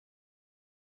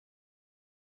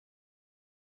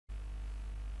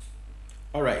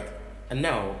Alright, and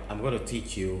now I'm going to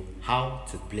teach you how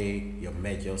to play your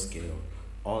major scale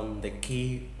on the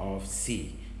key of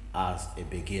C as a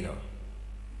beginner.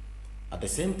 At the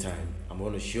same time, I'm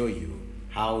going to show you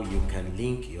how you can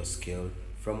link your scale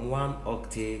from one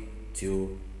octave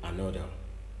to another.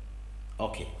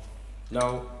 Okay,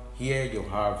 now here you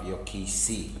have your key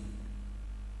C.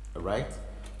 Alright,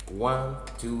 1,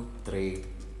 2, 3,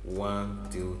 1,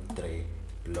 2, 3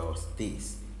 plus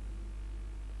this.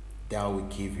 That will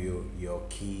give you your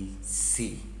key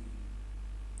C.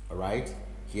 Alright,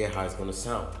 here how it's gonna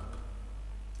sound.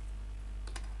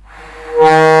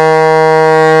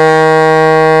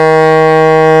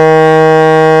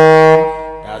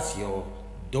 That's your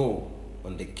Do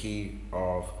on the key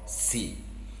of C.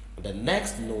 The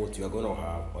next note you're gonna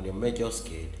have on your major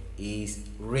scale is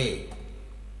Re.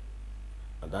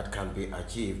 And that can be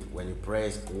achieved when you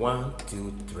press 1,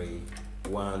 2, 3,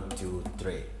 1, 2,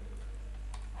 3.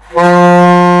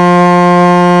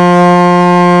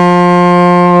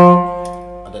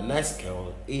 And the next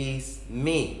scale is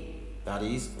Mi. That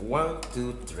is 1,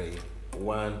 2, 3,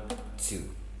 1, 2.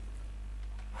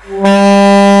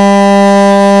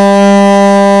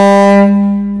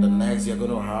 The next you're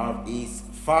going to have is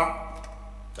Fa.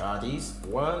 That is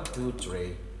 1, 2,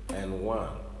 3, and 1.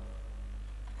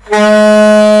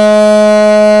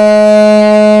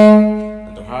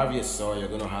 And to have your Sol, you're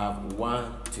going to have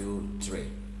 1, 2, 3.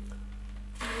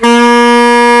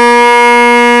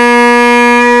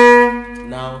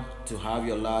 Now to have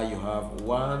your La, you have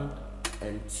 1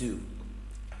 and 2.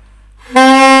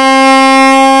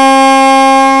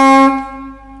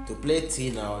 To play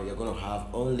T now, you're going to have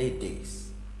only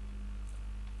this.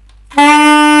 And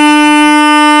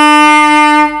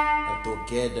to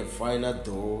get the final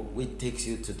Do, which takes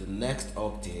you to the next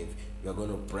octave, you're going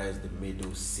to press the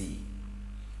middle C.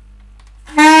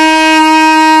 And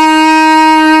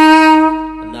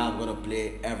now I'm going to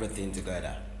play everything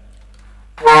together.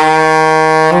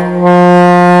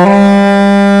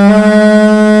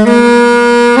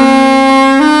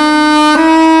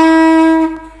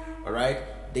 Alright,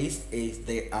 this is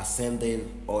the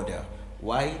ascending order.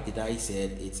 Why did I say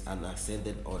it's an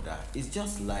ascending order? It's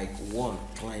just like one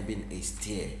climbing a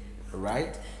stair.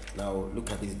 Alright, now look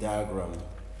at this diagram.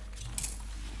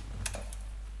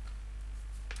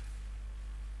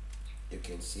 You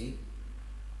can see.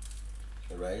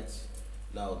 Alright,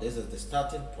 now this is the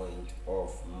starting point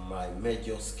of my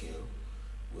major scale,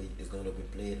 which is going to be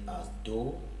played as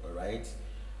Do. Alright,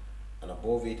 and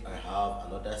above it I have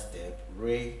another step,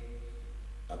 Re.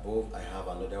 Above I have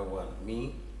another one,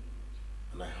 Mi,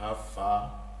 and I have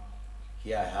Fa.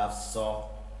 Here I have So.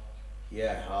 Here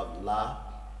I have La.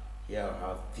 Here I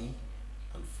have Ti,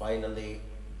 and finally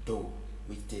Do,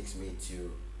 which takes me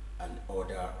to an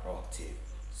other octave.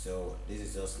 So this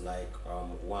is just like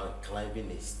one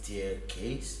climbing a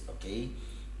staircase. Okay,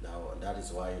 now that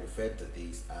is why I refer to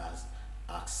this as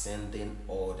ascending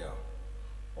order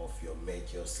of your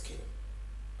major scale.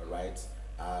 All right,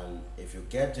 and if you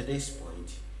get to this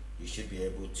point, you should be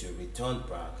able to return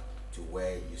back to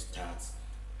where you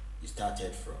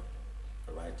started from.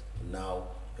 All right, now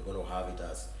you're going to have it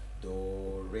as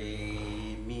Do,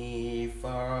 Re, Mi,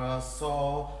 Fa,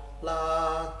 Sol,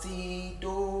 La, Ti,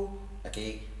 Do.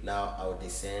 Okay, now I will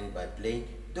descend by playing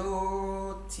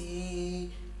Do,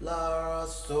 Ti, La,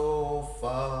 Sol,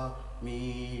 Fa,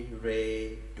 Mi,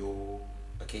 Re, Do.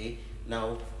 Okay,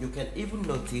 now you can even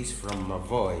notice from my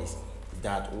voice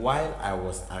that while I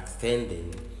was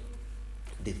extending,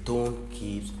 the tone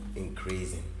keeps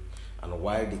increasing, and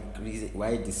while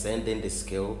descending the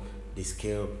scale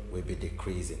will be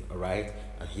decreasing. All right,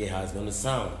 and here how it's going to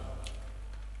sound.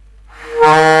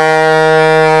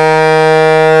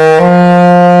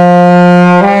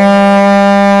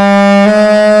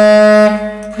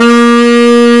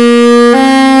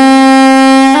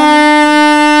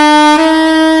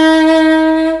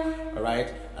 All right,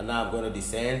 and now I'm going to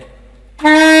descend.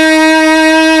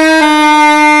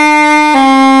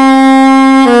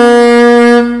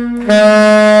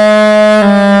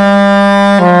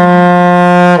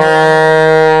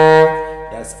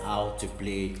 That's how to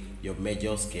play your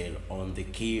major scale on the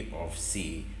key of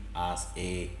C as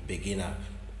a beginner.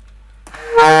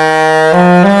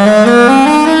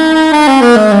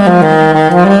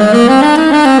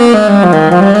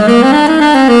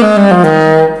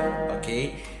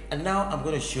 Okay, and now I'm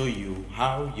going to show you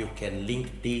how you can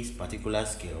link this particular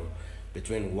scale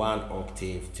between one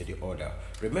octave to the other.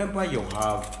 Remember, you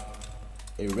have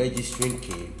a registering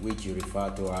key which you refer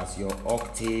to as your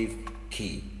octave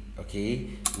key.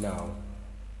 Okay, now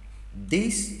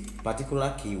this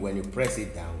particular key, when you press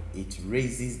it down, it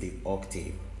raises the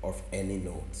octave of any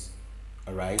note.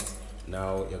 All right,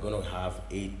 Now you're going to have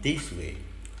it this way.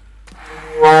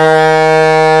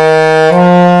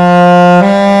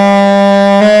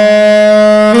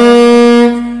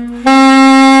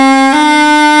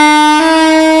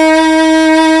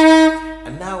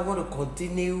 And now I want to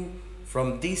continue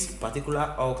from this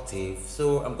particular octave,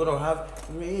 so I'm going to have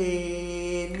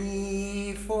re,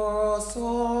 mi, fa,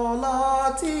 sol,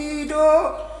 la, ti,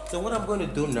 do. So what I'm going to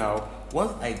do now,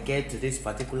 once I get to this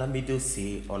particular middle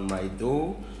C on my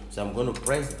do, so I'm going to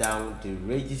press down the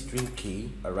registering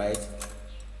key, all right,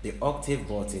 the octave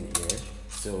button here.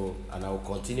 So, and I'll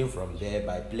continue from there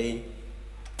by playing.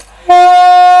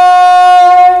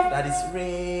 That is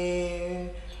re.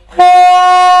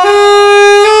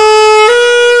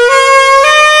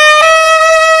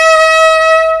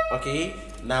 Okay,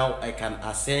 now I can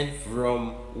ascend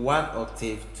from one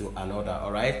octave to another.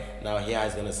 All right, now here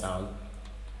it's gonna sound.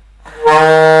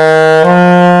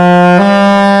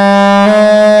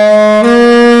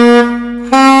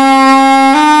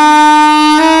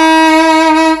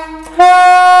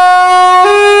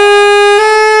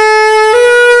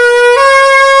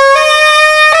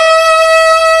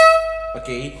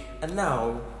 Okay, and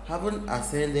now having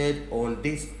ascended on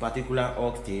this particular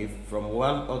octave from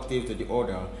one octave to the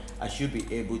other, I should be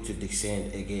able to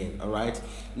descend again. All right,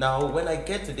 now when I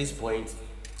get to this point,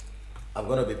 I'm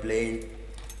gonna be playing.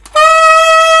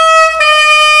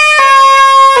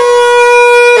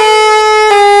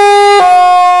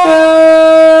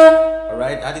 All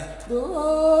right, that is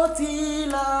do, ti,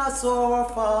 la, sol,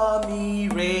 fa, mi,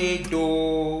 re,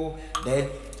 do, then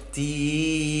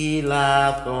ti,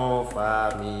 la, sol,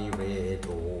 fa, mi, re,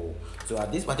 do. So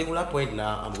at this particular point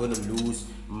now, I'm going to lose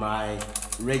my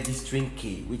registering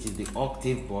key, which is the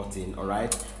octave button, all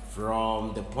right,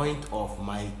 from the point of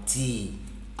my T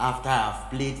after I've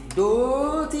played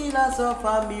do, ti, la, sol,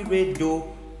 fa, mi, re, do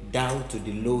down to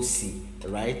the low C, all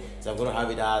right. So I'm going to have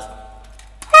it as.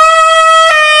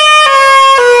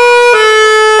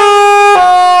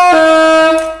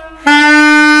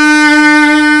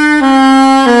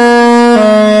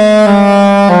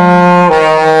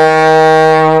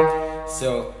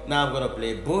 So now I'm going to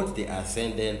play both the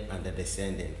ascending and the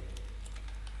descending.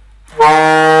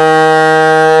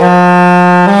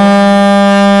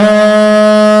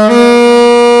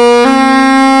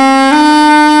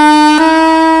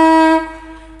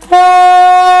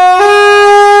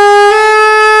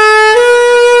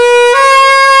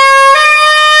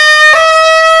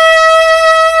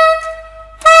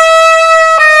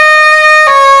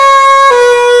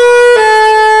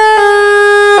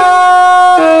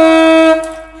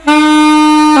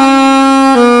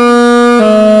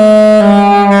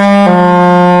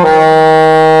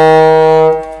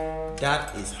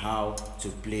 To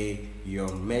play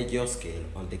your major scale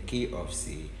on the key of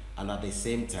C, and at the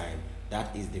same time,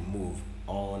 that is the move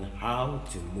on how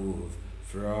to move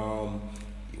from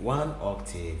one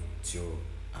octave to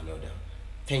another.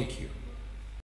 Thank you.